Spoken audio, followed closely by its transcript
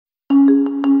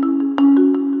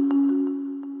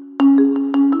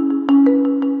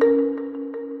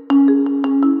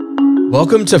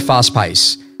Welcome to Fast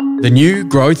Pace, the new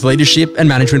growth, leadership and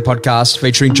management podcast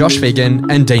featuring Josh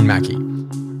Phegan and Dean Mackie.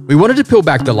 We wanted to peel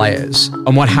back the layers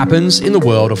on what happens in the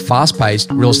world of fast-paced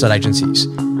real estate agencies,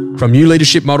 from new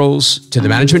leadership models to the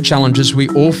management challenges we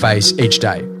all face each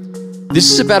day. This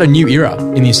is about a new era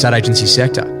in the estate agency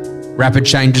sector. Rapid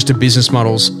changes to business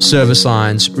models, service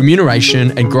lines,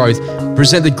 remuneration and growth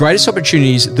present the greatest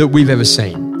opportunities that we've ever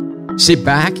seen. Sit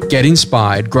back, get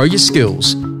inspired, grow your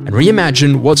skills and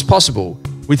reimagine what's possible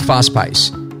with Fast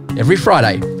Pace. Every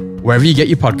Friday, wherever you get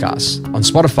your podcasts, on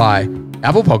Spotify,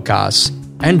 Apple Podcasts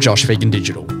and Josh Phegan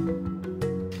Digital.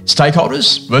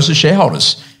 Stakeholders versus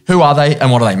shareholders. Who are they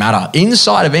and what do they matter?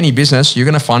 Inside of any business, you're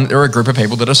going to find that there are a group of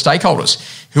people that are stakeholders.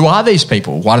 Who are these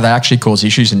people? Why do they actually cause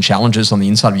issues and challenges on the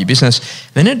inside of your business?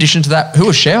 Then in addition to that, who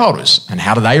are shareholders and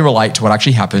how do they relate to what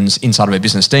actually happens inside of a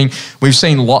business? Dean, we've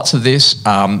seen lots of this.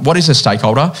 What is a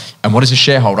stakeholder and what is a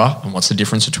shareholder and what's the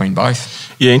difference between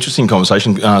both? Yeah, interesting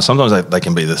conversation. Sometimes they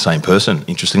can be the same person,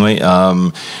 interestingly.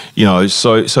 So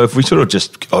if we sort of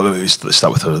just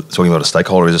start with talking about a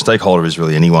stakeholder is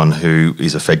really anyone who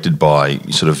is affected by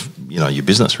sort of, your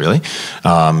business really,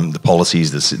 the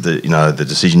policies, the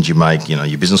decisions you make,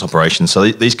 your business operations.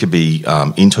 So these could be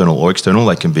internal or external.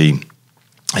 They can be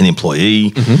an employee,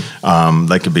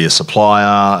 they could be a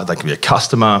supplier, they could be a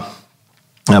customer.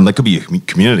 They could be a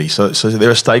community. So there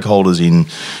are stakeholders in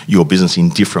your business in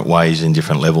different ways, in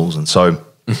different levels, and so.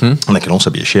 And they can also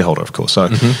be a shareholder, of course. So,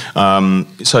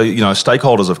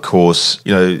 stakeholders, of course,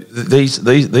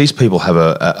 these people have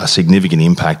a significant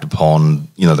impact upon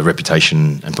the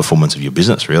reputation and performance of your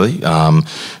business, really.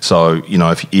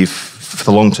 If for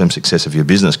the long-term success of your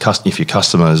business, if your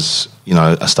customers,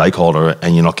 a stakeholder,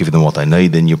 and you're not giving them what they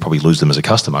need, then you'll probably lose them as a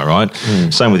customer, right?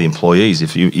 Same with the employees.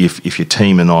 If your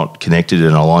team are not connected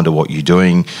and aligned to what you're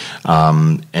doing,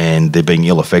 and they're being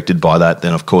ill-affected by that,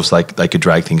 then of course they could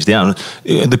drag things down.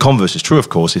 The converse is true, of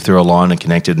course. If they're aligned and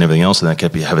connected and everything else, then that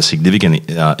could have a significant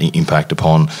impact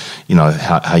upon,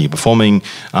 how you're performing,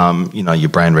 your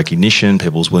brand recognition,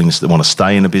 people's willingness to want to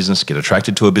stay in a business, get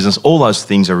attracted to a business. All those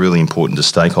things are really important to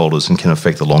stakeholders and can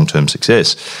affect the long-term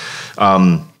success.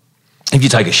 If you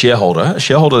take a shareholder,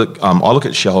 I look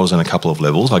at shareholders on a couple of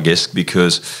levels, I guess,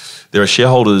 because there are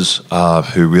shareholders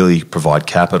who really provide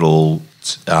capital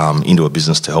into a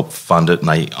business to help fund it, and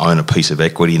they own a piece of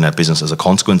equity in that business as a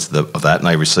consequence of that, and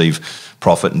they receive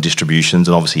profit and distributions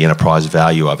and obviously enterprise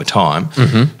value over time.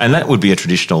 And that would be a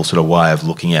traditional sort of way of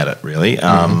looking at it, really.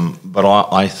 But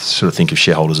I sort of think of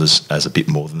shareholders as a bit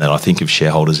more than that. I think of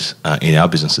shareholders in our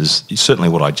businesses, certainly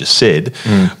what I just said,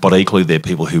 but equally they're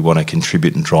people who want to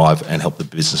contribute and drive and help the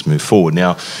business move forward.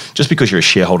 Now, just because you're a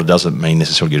shareholder doesn't mean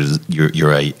necessarily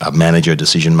you're a manager,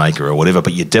 decision maker or whatever,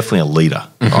 but you're definitely a leader,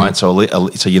 right?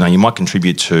 So you might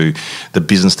contribute to the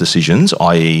business decisions,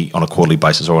 i.e. on a quarterly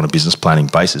basis or on a business planning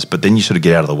basis, but then you sort of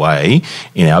get out of the way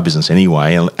in our business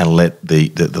anyway and let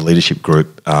the leadership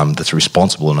group that's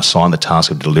responsible and assigned the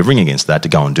task of delivering against that to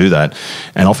go and do that.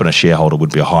 And often a shareholder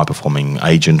would be a high-performing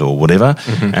agent or whatever,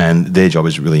 and their job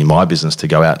is really in my business to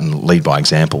go out and lead by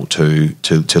example, to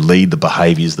lead the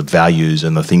behaviours, the values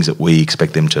and the things that we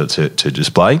expect them to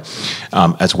display,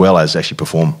 as well as actually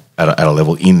perform at a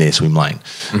level in their swim lane.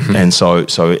 And so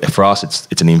for us,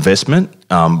 it's an investment,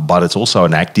 but it's also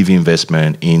an active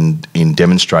investment in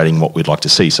demonstrating what we'd like to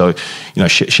see. So,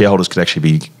 shareholders could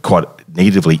actually be quite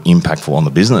negatively impactful on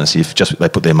the business if just they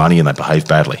put their money and they behave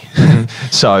badly.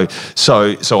 So I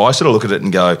sort of look at it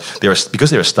and go, because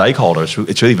they're a stakeholder,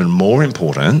 it's even more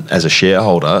important as a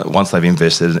shareholder once they've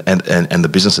invested and the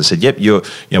business has said, yep, we're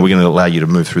going to allow you to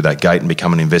move through that gate and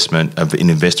become an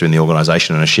investor in the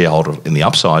organisation and a shareholder in the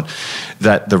upside,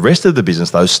 that the rest of the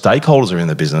business, those stakeholders are in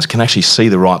the business, can actually see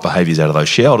the right behaviours out of those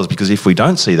shareholders, because if we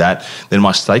don't see that, then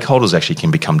my stakeholders actually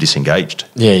can become disengaged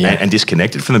and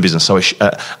disconnected from the business. So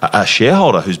a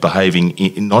shareholder who's behaving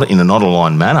in a not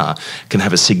aligned manner can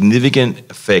have a significant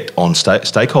effect on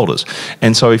stakeholders.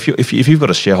 And so if you've got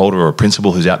a shareholder or a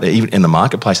principal who's out there even in the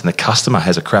marketplace and the customer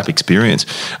has a crap experience,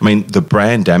 I mean, the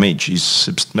brand damage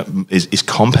is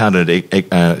compounded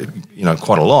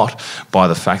quite a lot by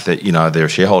the fact that they're a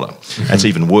shareholder. It's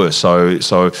even worse. So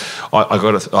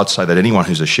I'd say that anyone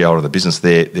who's a shareholder of the business,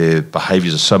 their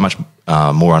behaviours are so much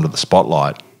more under the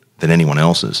spotlight than anyone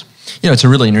else's. It's a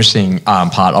really interesting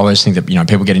part. I always think that,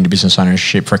 people get into business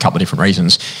ownership for a couple of different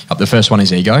reasons. The first one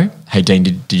is ego. Hey, Dean,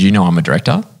 did you know I'm a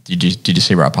director? Did you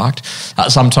see where I parked?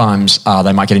 Sometimes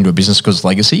they might get into a business because it's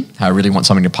legacy. I really want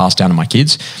something to pass down to my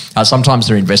kids. Sometimes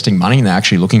they're investing money and they're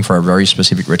actually looking for a very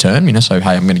specific return. So,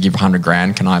 hey, I'm going to give 100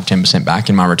 grand. Can I have 10% back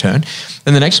in my return?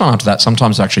 Then the next one after that,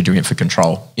 sometimes they're actually doing it for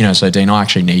control. So, Dean, I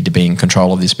actually need to be in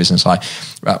control of this business.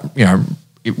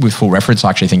 with full reference, I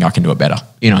actually think I can do it better.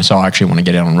 So I actually want to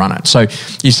get out and run it. So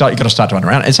you've got to start to run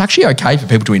around. It's actually okay for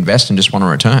people to invest and just want a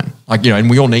return. And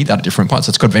we all need that at different points.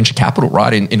 It's called venture capital,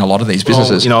 right? In a lot of these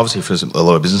businesses. Well, obviously for a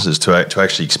lot of businesses to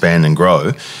actually expand and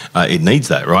grow, it needs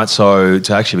that, right? So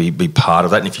to actually be part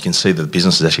of that, and if you can see that the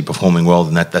business is actually performing well,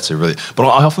 then that's a really. But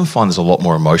I often find there's a lot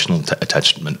more emotional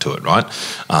attachment to it, right?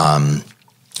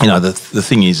 The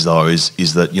thing is though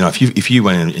is that if you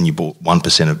went and you bought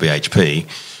 1% of BHP,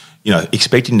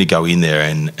 expecting to go in there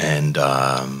and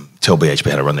tell BHP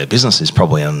how to run their business is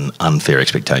probably an unfair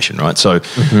expectation, right? So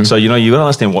you've got to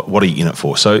understand what are you in it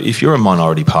for. So if you're a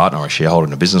minority partner or a shareholder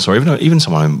in a business, or even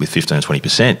someone with 15 or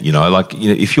 20%,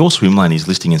 if your swim lane is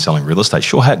listing and selling real estate,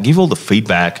 sure, give all the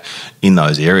feedback in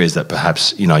those areas that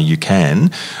perhaps you can.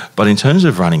 But in terms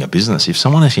of running a business, if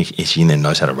someone actually in there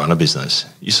knows how to run a business,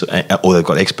 or they've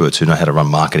got experts who know how to run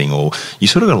marketing, or you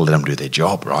sort of got to let them do their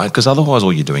job, right? Because otherwise,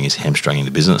 all you're doing is hamstringing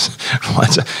the business,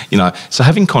 right? So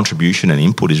having contribution and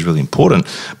input is really important,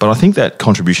 but I think that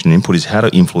contribution and input is how to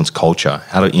influence culture,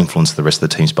 how to influence the rest of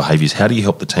the team's behaviours, how do you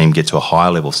help the team get to a higher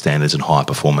level of standards and higher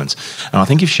performance. And I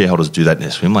think if shareholders do that in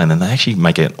their swim lane, then they actually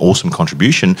make an awesome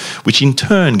contribution, which in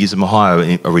turn gives them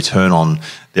a return on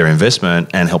their investment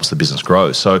and helps the business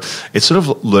grow. So it's sort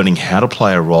of learning how to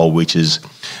play a role which is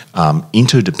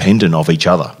interdependent of each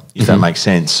other, if that makes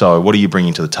sense. So what are you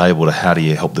bringing to the table to how do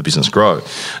you help the business grow?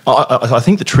 I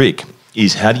think the trick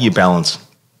is how do you balance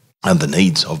the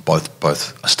needs of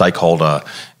both a stakeholder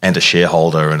and a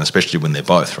shareholder, and especially when they're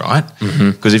both, right?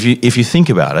 Because if you think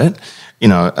about it, if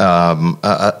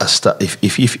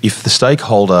the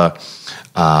stakeholder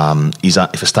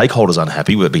if a stakeholder's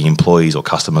unhappy, whether it be employees or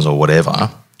customers or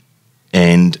whatever,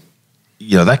 and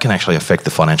that can actually affect the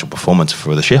financial performance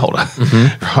for the shareholder,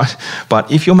 right?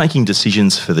 But if you're making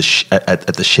decisions for at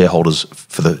the shareholders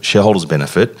for the shareholders'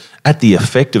 benefit at the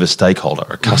effect of a stakeholder,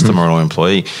 a customer or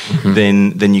employee,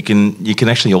 then you can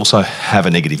actually also have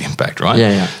a negative impact, right?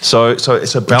 Yeah. So it's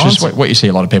a balance. Which is what you see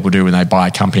a lot of people do when they buy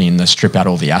a company and they strip out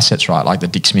all the assets, right? Like the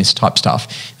Dick Smith type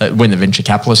stuff. When the venture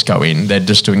capitalists go in, they're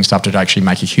just doing stuff to actually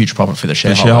make a huge profit for the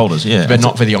shareholders, but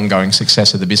not for the ongoing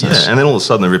success of the business. Yeah, and then all of a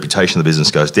sudden the reputation of the business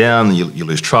goes down. You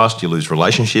lose trust, you lose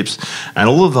relationships, and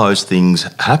all of those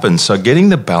things happen. So getting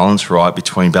the balance right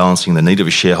between balancing the need of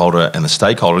a shareholder and the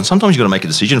stakeholder, and sometimes you've got to make a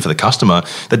decision for the customer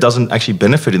that doesn't actually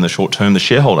benefit in the short term the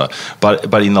shareholder,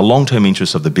 but in the long term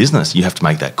interest of the business, you have to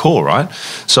make that call, right?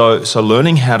 So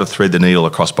learning how to thread the needle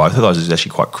across both of those is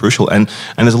actually quite crucial. And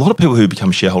there's a lot of people who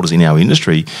become shareholders in our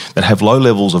industry that have low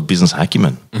levels of business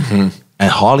acumen and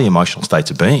highly emotional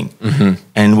states of being,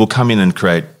 and will come in and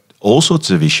create all sorts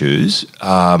of issues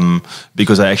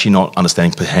because they're actually not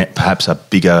understanding perhaps a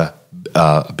bigger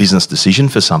business decision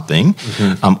for something,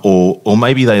 or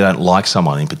maybe they don't like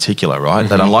someone in particular, right?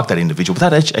 They don't like that individual,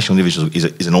 but that actual individual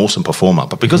is an awesome performer.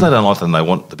 But because they don't like them, they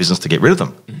want the business to get rid of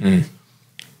them.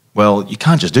 Well, you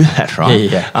can't just do that,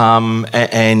 right?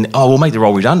 We'll make the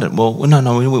role redundant. Well,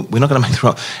 no, we're not going to make the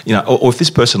role. Or if this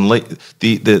person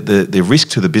the risk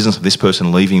to the business of this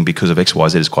person leaving because of X, Y,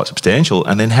 Z is quite substantial.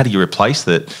 And then how do you replace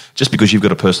that just because you've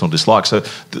got a personal dislike? So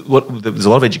there's a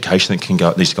lot of education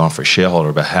that needs to go on for a shareholder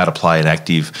about how to play an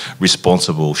active,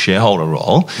 responsible shareholder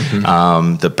role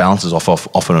that balances off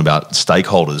often about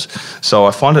stakeholders. So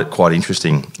I find it quite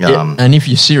interesting. And if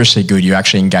you're seriously good, you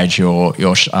actually engage your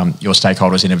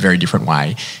stakeholders in a very different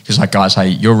way, because like guys, hey,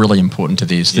 you're really important to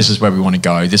this. This is where we want to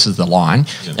go. This is the line.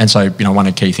 And so one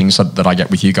of the key things that I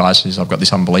get with you guys is I've got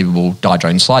this unbelievable Dow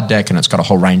Jones slide deck, and it's got a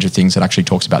whole range of things that actually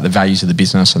talks about the values of the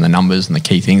business and the numbers and the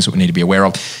key things that we need to be aware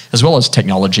of, as well as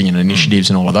technology and initiatives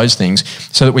and all of those things,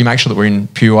 so that we make sure that we're in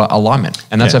pure alignment.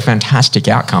 And that's a fantastic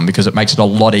outcome, because it makes it a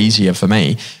lot easier for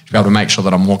me to be able to make sure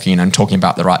that I'm walking in and talking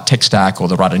about the right tech stack or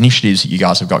the right initiatives that you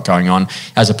guys have got going on,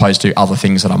 as opposed to other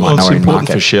things that I might know in market. It's important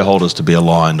for shareholders to be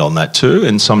aligned on that too,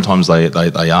 and sometimes they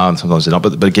are and sometimes they're not,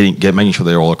 but making sure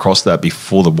they're all across that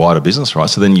before the wider business, right?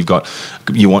 So then you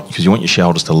want your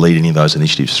shareholders to lead any of those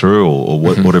initiatives through, or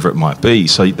whatever it might be.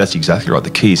 So that's exactly right. The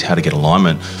key is how to get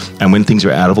alignment, and when things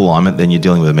are out of alignment, then you're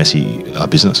dealing with a messy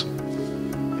business.